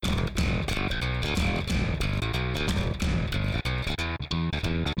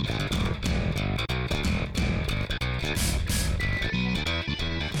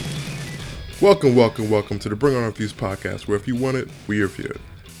Welcome to the Bring On Reviews podcast, where if you want it, we review it.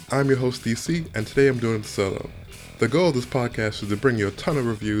 I'm your host, DC, and today I'm doing it solo. The goal of this podcast is to bring you a ton of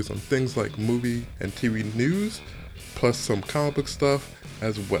reviews on things like movie and TV news, plus some comic book stuff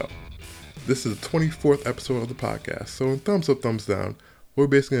as well. This is the 24th episode of the podcast, so in thumbs up, thumbs down, what we're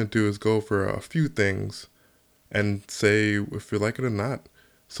basically going to do is go over a few things and say if you like it or not.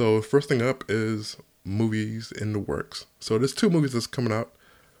 So first thing up is movies in the works. So there's two movies that's coming out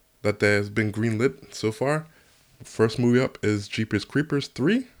that has been greenlit so far. First movie up is Jeepers Creepers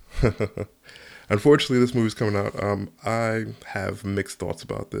 3. Unfortunately, this movie's coming out. I have mixed thoughts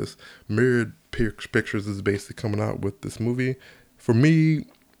about this. Myriad Pictures is basically coming out with this movie. For me,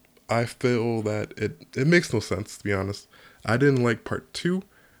 I feel that it makes no sense, to be honest. I didn't like part 2,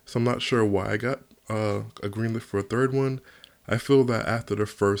 so I'm not sure why I got a greenlit for a third one. I feel that after the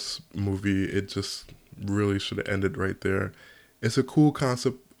first movie, it just really should have ended right there. It's a cool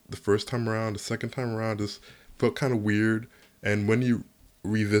concept the first time around. The second time around just felt kind of weird. And when you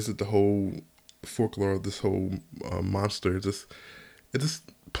revisit the whole folklore of this whole monster, it just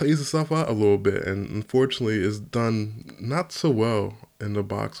plays itself out a little bit. And unfortunately, is done not so well in the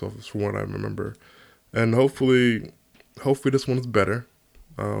box office from what I remember. And hopefully this one's better.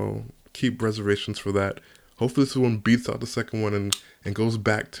 I'll keep reservations for that. Hopefully this one beats out the second one and goes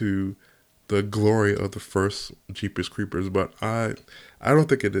back to the glory of the first Jeepers Creepers, but I don't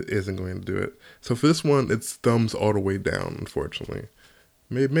think it isn't going to do it. So for this one, it's thumbs all the way down, unfortunately.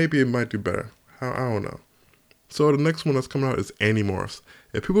 Maybe it might do better. I don't know. So the next one that's coming out is Animorphs.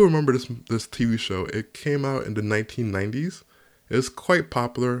 If people remember this TV show, it came out in the 1990s. It's quite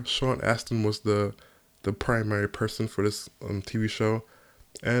popular. Sean Astin was the primary person for this TV show.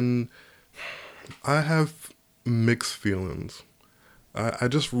 And I have mixed feelings. I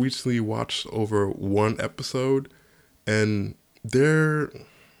just recently watched over one episode, and there's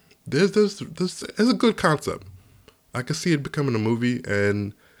a good concept. I can see it becoming a movie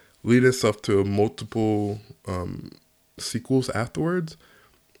and lead itself to multiple sequels afterwards.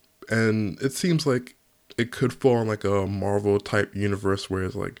 And it seems like it could fall in like a Marvel type universe where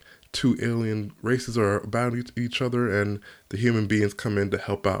it's like two alien races are battling each other, and the human beings come in to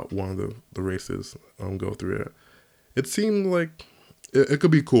help out one of the races go through it. It seemed like it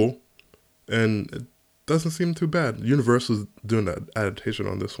could be cool, and it doesn't seem too bad. Universal's doing that adaptation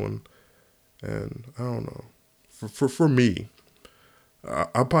on this one, and I don't know. For me,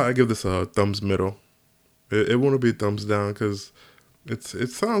 I'll probably give this a thumbs middle. It won't be thumbs down because it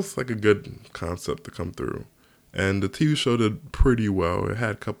sounds like a good concept to come through, and the TV show did pretty well. It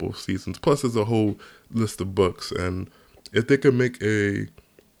had a couple of seasons. Plus, there's a whole list of books, and if they could make a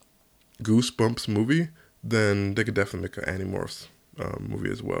Goosebumps movie, then they could definitely make an Animorphs movie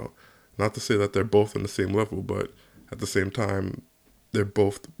as well. Not to say that they're both on the same level, but at the same time, they're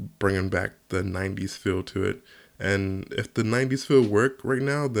both bringing back the 90s feel to it. And if the 90s feel work right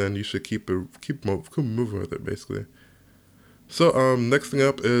now, then you should keep moving with it, basically. So next thing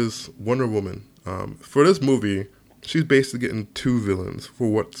up is Wonder Woman. For this movie, she's basically getting two villains for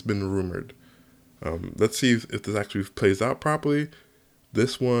what's been rumored. Let's see if this actually plays out properly.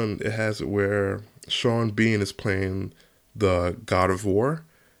 This one, it has it where Sean Bean is playing the God of War,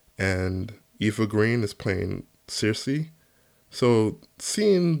 and Eva Green is playing Circe. So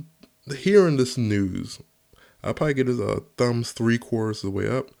hearing this news, I'll probably give it a thumbs 3/4 of the way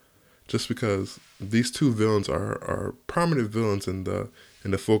up, just because these two villains are prominent villains in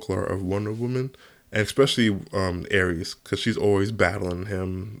the folklore of Wonder Woman, and especially Ares, because she's always battling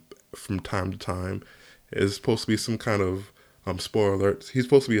him from time to time. It's supposed to be some kind of spoiler alert. He's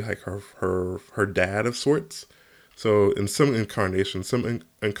supposed to be like her dad of sorts. So in some incarnations doesn't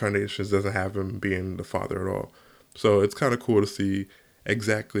have him being the father at all. So it's kind of cool to see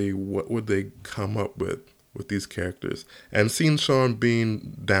exactly what would they come up with these characters. And seeing Sean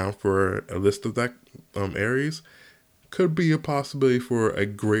being down for a list of that Ares could be a possibility for a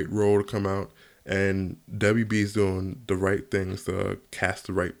great role to come out. And WB's doing the right things to cast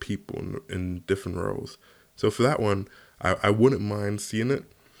the right people in different roles. So for that one, I wouldn't mind seeing it.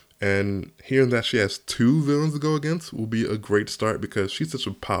 And hearing that she has two villains to go against will be a great start, because she's such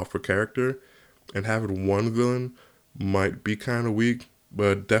a powerful character, and having one villain might be kind of weak,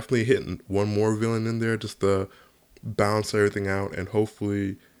 but definitely hitting one more villain in there just to balance everything out, and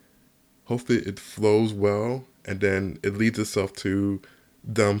hopefully it flows well, and then it leads itself to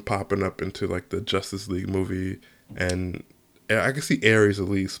them popping up into like the Justice League movie, and I can see Ares at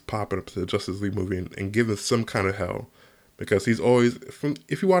least popping up to the Justice League movie and giving some kind of hell. Because he's always,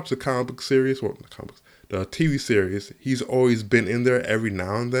 if you watch the comic book series, the TV series, he's always been in there every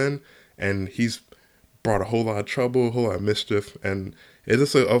now and then, and he's brought a whole lot of trouble, a whole lot of mischief, and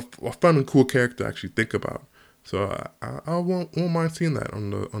It's just a fun and cool character to actually think about. So I won't mind seeing that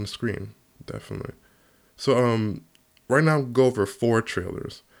on the screen, definitely. So right now go over 4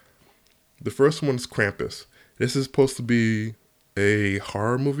 trailers. The first one is Krampus. This is supposed to be a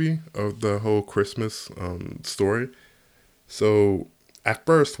horror movie of the whole Christmas story. So at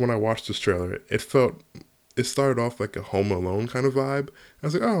first, when I watched this trailer, it started off like a Home Alone kind of vibe. I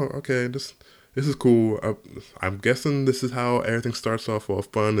was like, oh, okay, this is cool. I'm guessing this is how everything starts off, all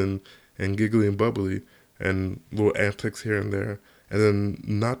fun and giggly and bubbly, and little antics here and there. And then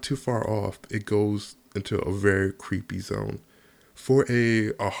not too far off, it goes into a very creepy zone. For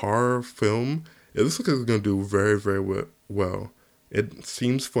a horror film, it looks like it's going to do very, very well. It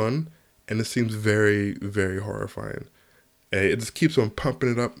seems fun, and it seems very, very horrifying. And it just keeps on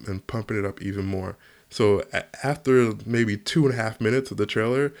pumping it up and pumping it up even more. So after maybe 2.5 minutes of the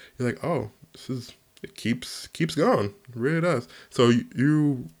trailer, you're like, oh, it keeps going. It really does. So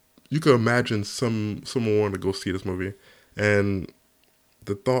you could imagine someone wanting to go see this movie, and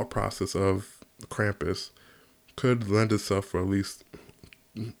the thought process of Krampus could lend itself for at least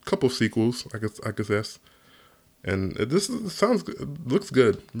a couple sequels. I guess yes. And sounds good. It looks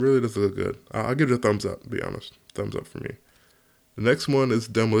good. It really does look good. I'll give it a thumbs up. To be honest, thumbs up for me. The next one is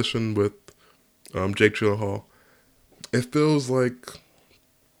Demolition with Jake Gyllenhaal. It feels like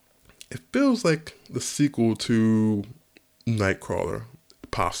the sequel to Nightcrawler,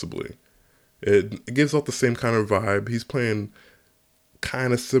 possibly. It gives off the same kind of vibe. He's playing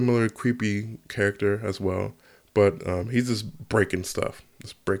kind of similar creepy character as well, but he's just breaking stuff,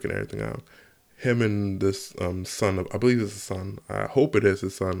 just breaking everything out. Him and this son of, I believe it's his son. I hope it is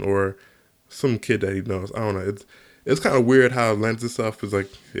his son or some kid that he knows. I don't know. It's kind of weird how it lends itself. Is like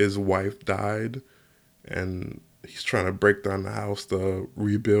his wife died, and he's trying to break down the house to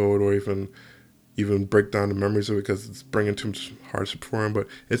rebuild, or even break down the memories of it because it's bringing too much hardship for him. But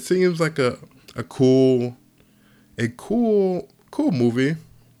it seems like a cool movie.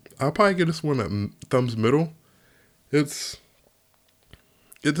 I'll probably give this one a thumbs middle. It's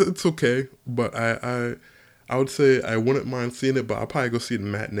okay, but I would say I wouldn't mind seeing it, but I'll probably go see it in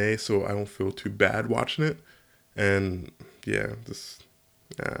matinee so I don't feel too bad watching it. And yeah,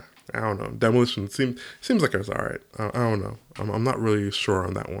 I don't know. Demolition seems like it's alright. I don't know. I'm not really sure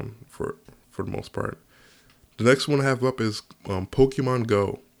on that one for the most part. The next one I have up is Pokemon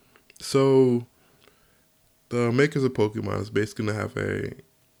Go. So the makers of Pokemon is basically gonna have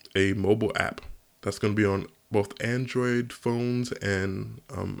a mobile app that's gonna be on both Android phones and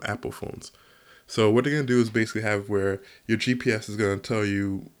Apple phones. So what they're gonna do is basically have where your GPS is gonna tell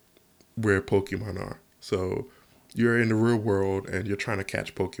you where Pokemon are. So you're in the real world and you're trying to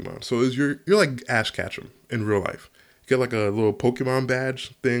catch Pokemon. So you're like Ash Ketchum in real life. You get like a little Pokemon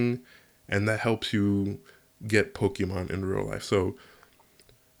badge thing, and that helps you get Pokemon in real life. So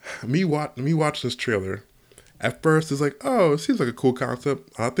me watch this trailer. At first, it's like, oh, it seems like a cool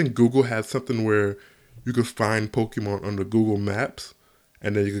concept. I think Google has something where you could find Pokemon under Google Maps,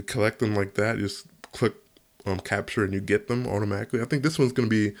 and then you could collect them like that. You just click capture and you get them automatically. I think this one's going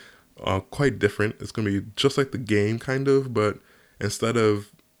to be quite different. It's going to be just like the game, kind of, but instead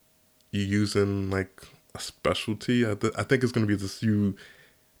of you using like a specialty, I think it's going to be just you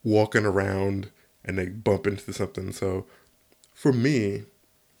walking around and they bump into something. So for me,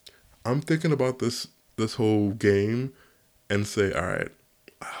 I'm thinking about this whole game and say, all right,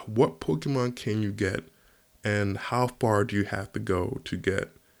 what Pokemon can you get, and how far do you have to go to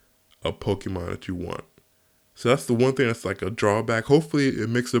get a Pokemon that you want? So that's the one thing that's like a drawback. Hopefully, it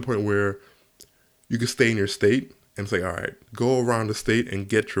makes it a point where you can stay in your state and say, all right, go around the state and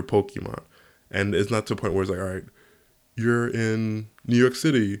get your Pokemon. And it's not to a point where it's like, all right, you're in New York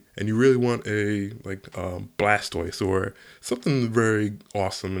City and you really want a Blastoise or something very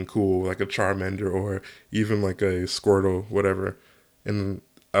awesome and cool, like a Charmander or even like a Squirtle, whatever. And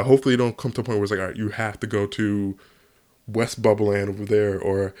hopefully you don't come to a point where it's like, all right, you have to go to West Bubbleland over there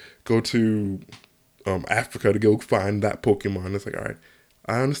or go to Africa to go find that Pokemon. It's like, all right,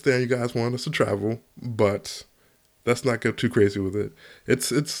 I understand you guys want us to travel, but let's not get too crazy with it.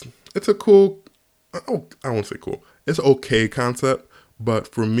 It's a cool, I won't say cool. It's an okay concept, but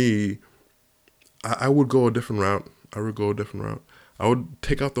for me, I would go a different route. I would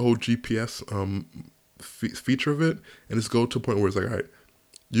take out the whole GPS feature of it and just go to a point where it's like, all right,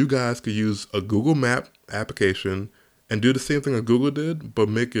 you guys could use a Google Map application and do the same thing that Google did, but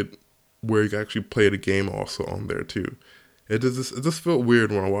make it where you can actually play the game also on there too. It just felt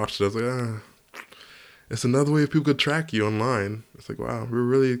weird when I watched it. I was like, it's another way people could track you online. It's like, wow, we're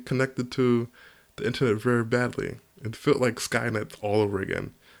really connected to the internet very badly. It felt like Skynet all over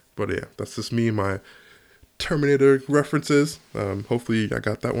again. But yeah, that's just me, my Terminator references. Hopefully I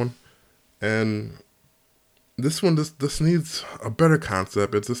got that one. And this one, this needs a better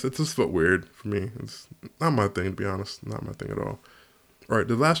concept. It's just felt weird for me. It's not my thing, to be honest. Not my thing at all. All right,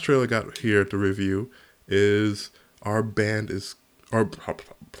 the last trailer I got here to review is our brand is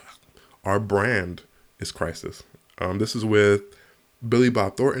Crisis. This is with Billy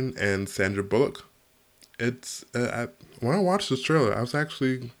Bob Thornton and Sandra Bullock. It's when I watched this trailer, I was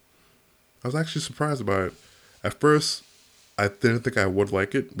actually surprised by it. At first, I didn't think I would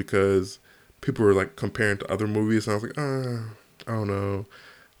like it because people were like comparing to other movies, and I was like, I don't know.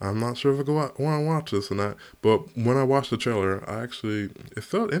 I'm not sure if I want to watch this or not. But when I watched the trailer, it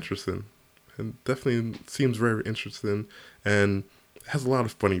felt interesting. It definitely seems very interesting, and has a lot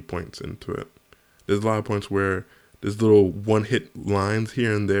of funny points into it. There's a lot of points where there's little one-hit lines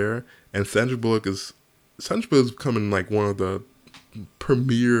here and there, and Sandra Bullock is becoming like one of the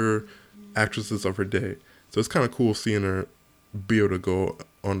premier actresses of her day. So it's kind of cool seeing her be able to go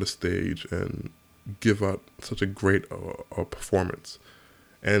on the stage and give out such a great performance.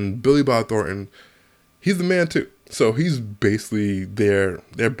 And Billy Bob Thornton, he's the man too. So he's basically there.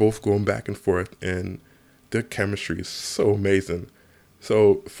 They're both going back and forth, and their chemistry is so amazing.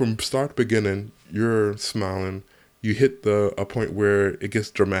 So from start to beginning, you're smiling. You hit a point where it gets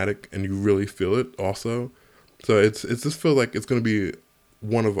dramatic, and you really feel it also. So it's just feel like it's going to be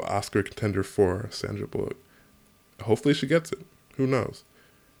one of an Oscar contender for Sandra Bullock. Hopefully she gets it. Who knows?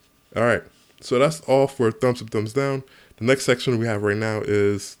 All right. So that's all for thumbs up, thumbs down. The next section we have right now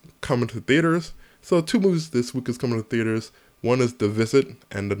is coming to theaters. So 2 movies this week is coming to theaters. One is The Visit,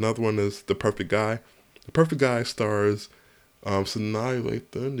 and another one is The Perfect Guy. The Perfect Guy stars Sanaa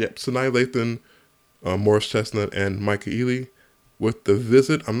Lathan, Morris Chestnut, and Michael Ealy. With The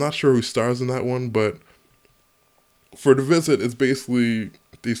Visit, I'm not sure who stars in that one, but for The Visit, it's basically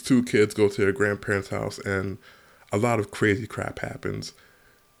these 2 kids go to their grandparents' house, and a lot of crazy crap happens.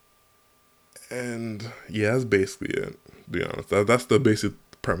 And yeah, that's basically it, to be honest. That's the basic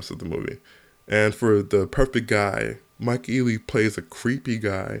premise of the movie. And for The Perfect Guy, Mike Ealy plays a creepy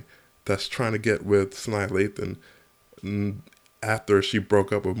guy that's trying to get with Sanaa Lathan after she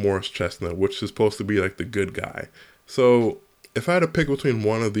broke up with Morris Chestnut, which is supposed to be like the good guy. So if I had to pick between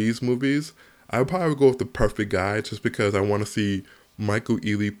one of these movies, I would probably go with The Perfect Guy, just because I want to see Michael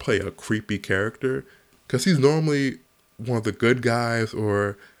Ealy play a creepy character, because he's normally one of the good guys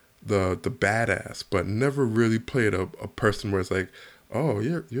or the badass, but never really played a person where it's like, oh,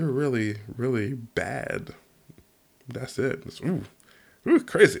 you're really, really bad. That's it. It's,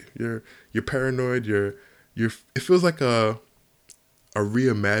 crazy. You're paranoid. It feels like a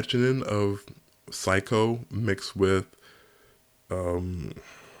reimagining of Psycho mixed with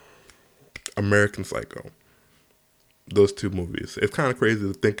American Psycho. Those 2 movies. It's kind of crazy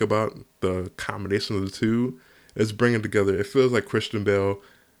to think about the combination of the 2. It's bringing together. It feels like Christian Bale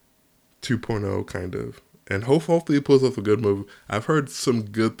 2.0 kind of. And hopefully it pulls off a good movie. I've heard some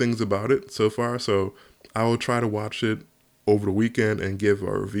good things about it so far, so I will try to watch it over the weekend and give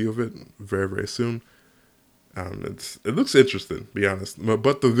a review of it very, very soon. It looks interesting, to be honest.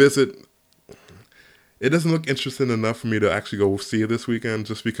 But The Visit, it doesn't look interesting enough for me to actually go see it this weekend,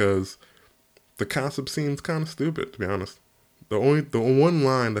 just because the concept seems kind of stupid, to be honest. The one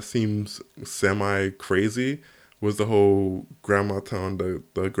line that seems semi-crazy was the whole grandma telling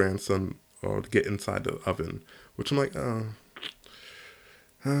the grandson to get inside the oven, which I'm like,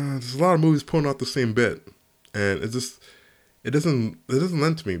 there's a lot of movies pulling out the same bit, and it doesn't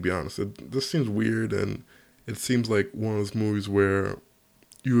lend to me, to be honest. It just seems weird, and it seems like one of those movies where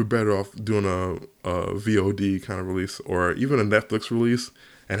you were better off doing a VOD kind of release, or even a Netflix release,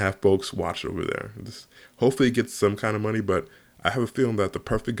 and have folks watch it over there. Hopefully it gets some kind of money, but I have a feeling that The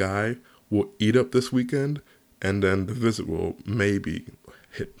Perfect Guy will eat up this weekend, and then The Visit will maybe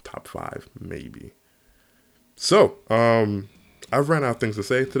hit top 5, maybe. So, I've ran out of things to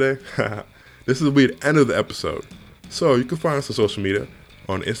say today. This will be the end of the episode. So you can find us on social media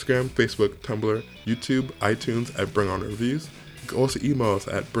on Instagram, Facebook, Tumblr, YouTube, iTunes at Bring On Reviews. You can also email us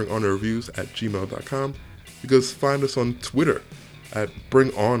at bringonreviews@gmail.com. You can find us on Twitter at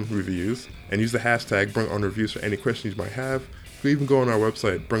Bring On Reviews and use the hashtag Bring On Reviews for any questions you might have. You can even go on our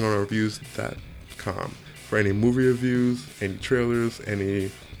website, bringonreviews.com, for any movie reviews, any trailers, any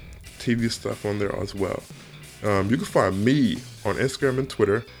TV stuff on there as well. You can find me on Instagram and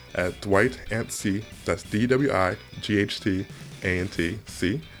Twitter at DwightAntC. That's DWIGHTANTC.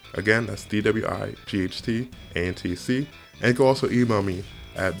 Again, that's DWIGHTANTC. And you can also email me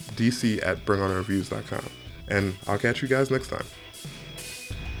at dc@bringonreviews.com. And I'll catch you guys next time.